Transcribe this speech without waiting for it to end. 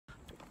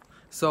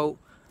So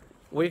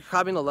we're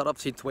having a lot of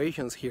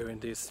situations here in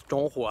this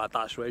Zhonghua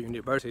Daxue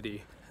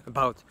University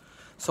about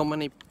so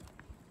many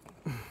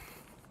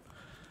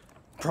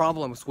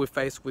problems we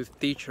face with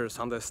teachers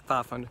and the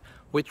staff, and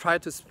we try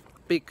to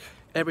speak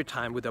every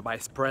time with the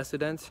vice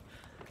president.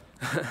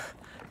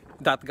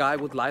 That guy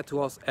would lie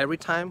to us every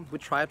time we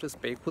try to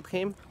speak with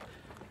him.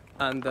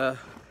 And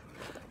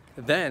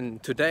then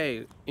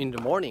today in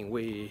the morning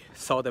we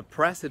saw the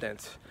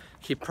president.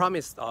 He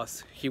promised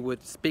us he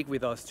would speak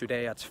with us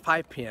today at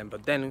 5 p.m.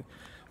 but then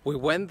we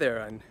went there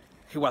and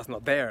he was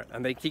not there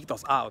and they kicked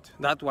us out.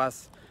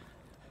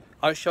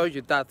 I'll show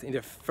you that in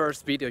the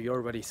first video you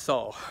already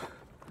saw.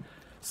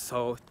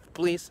 So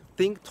please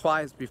think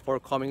twice before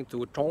coming to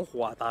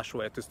Zhonghua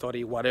Daxue to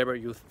study whatever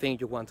you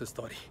think you want to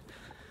study.